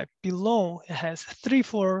 5, below it has 3,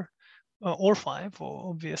 4, or 5,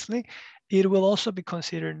 obviously, it will also be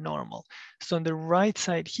considered normal. So on the right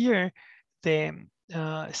side here, the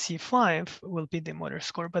C5 will be the motor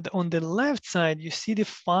score, but on the left side, you see the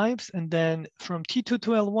 5s, and then from T2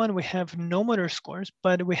 to L1, we have no motor scores,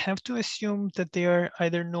 but we have to assume that they are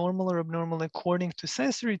either normal or abnormal according to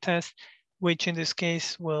sensory test, which in this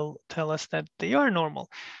case will tell us that they are normal.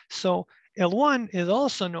 So L1 is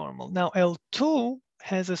also normal. Now L2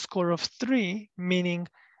 has a score of 3, meaning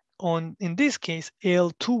in this case,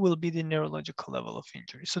 L2 will be the neurological level of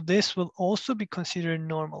injury. So this will also be considered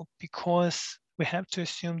normal because we have to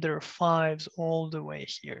assume there are 5s all the way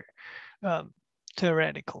here,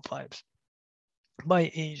 theoretical 5s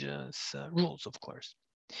by Asia's rules, of course.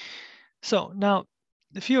 So now,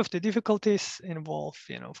 a few of the difficulties involve,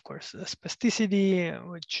 of course, spasticity,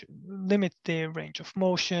 which limit the range of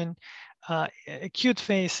motion. Acute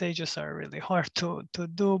phase ages are really hard to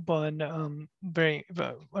do, but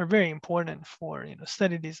are very important for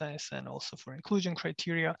study designs and also for inclusion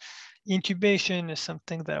criteria. Intubation is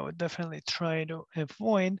something that I would definitely try to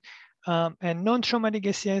avoid. And non-traumatic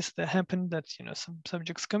SCIs that happen, that some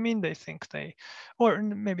subjects come in, they think or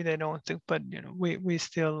maybe they don't think, but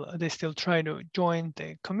they still try to join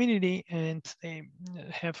the community, and they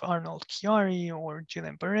have Arnold Chiari or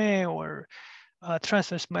Guillain-Barré or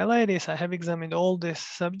transverse myelitis. I have examined all these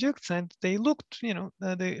subjects, and they looked,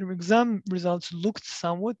 the exam results looked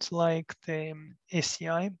somewhat like the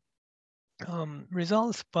SCI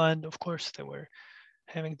results, but of course they were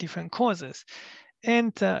having different causes.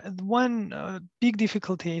 And one big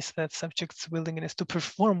difficulty is that subjects' willingness to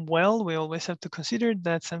perform well. We always have to consider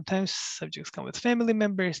that sometimes subjects come with family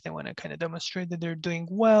members. They want to kind of demonstrate that they're doing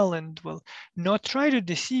well and will not try to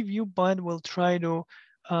deceive you, but will try to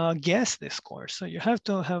guess the score. So you have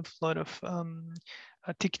to have a lot of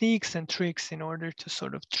techniques and tricks in order to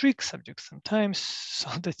sort of trick subjects sometimes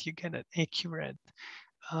so that you get an accurate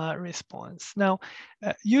response. Now,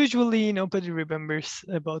 usually nobody remembers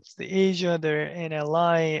about the Asia, their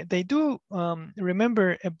NLI. They do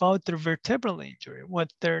remember about their vertebral injury, what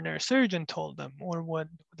their neurosurgeon told them or what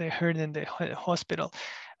they heard in the hospital.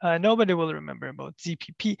 Nobody will remember about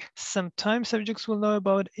ZPP. Sometimes subjects will know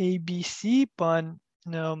about ABC, but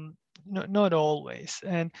not always.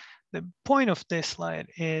 And the point of this slide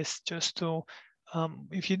is just to,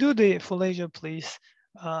 if you do the full Asia, please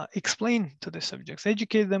explain to the subjects,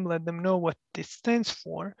 educate them, let them know what this stands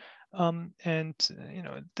for, and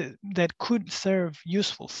that could serve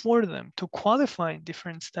useful for them to qualify in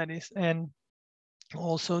different studies, and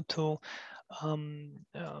also to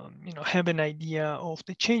have an idea of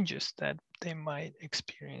the changes that they might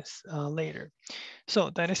experience later. So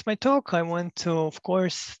that is my talk. I want to, of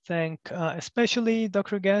course, thank especially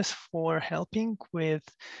Dr. Gass for helping with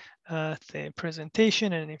the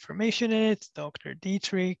presentation and information in it, Dr.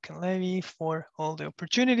 Dietrich and Levy for all the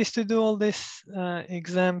opportunities to do all these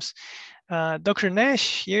exams, Dr.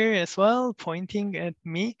 Nash here as well, pointing at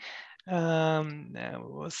me. It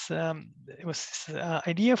was his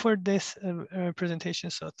idea for this presentation,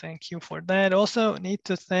 so thank you for that. Also need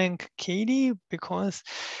to thank Katie, because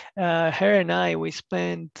her and I, we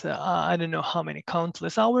spent I don't know how many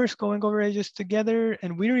countless hours going over ages together,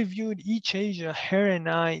 and we reviewed each Asia her and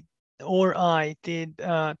I did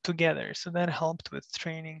together, so that helped with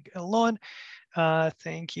training a lot.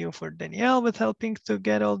 Thank you for Danielle with helping to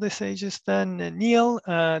get all these ages done, and Neil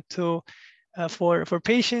for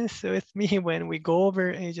patience with me when we go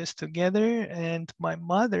over ages together, and my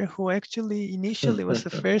mother, who actually initially was the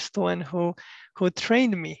first one who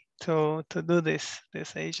trained me to do this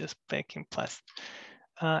ages back in past.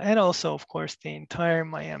 And also, of course, the entire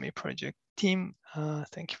Miami project team.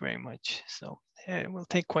 Thank you very much. So we'll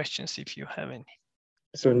take questions if you have any.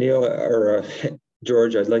 So Neil or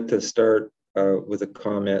George, I'd like to start with a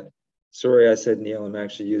comment. Sorry, I said Neil, I'm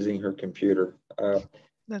actually using her computer.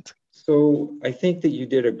 So I think that you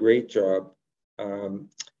did a great job. And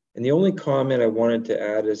the only comment I wanted to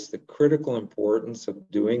add is the critical importance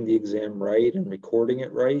of doing the exam right and recording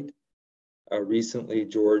it right. Recently,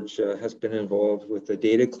 George has been involved with the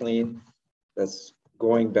data clean that's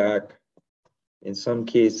going back, in some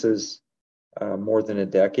cases, more than a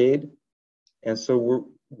decade. And so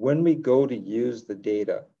when we go to use the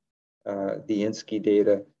data, the INSCI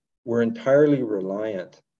data, we're entirely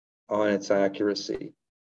reliant on its accuracy.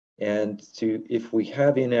 And if we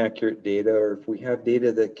have inaccurate data, or if we have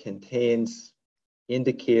data that contains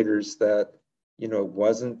indicators that,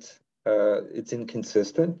 it's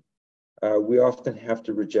inconsistent, we often have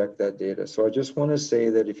to reject that data. So I just want to say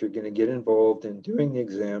that if you're going to get involved in doing the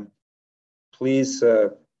exam, please,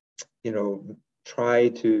 try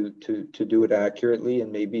to do it accurately,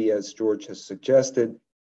 and maybe, as George has suggested,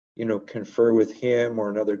 confer with him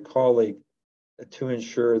or another colleague to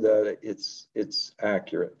ensure that it's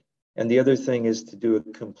accurate. And the other thing is to do a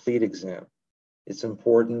complete exam. It's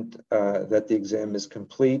important that the exam is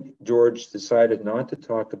complete. George decided not to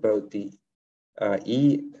talk about the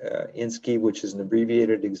INSCI, which is an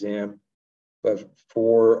abbreviated exam, but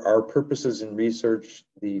for our purposes in research,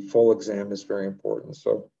 the full exam is very important.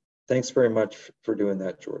 So thanks very much for doing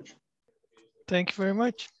that, George. Thank you very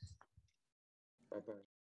much. Bye-bye.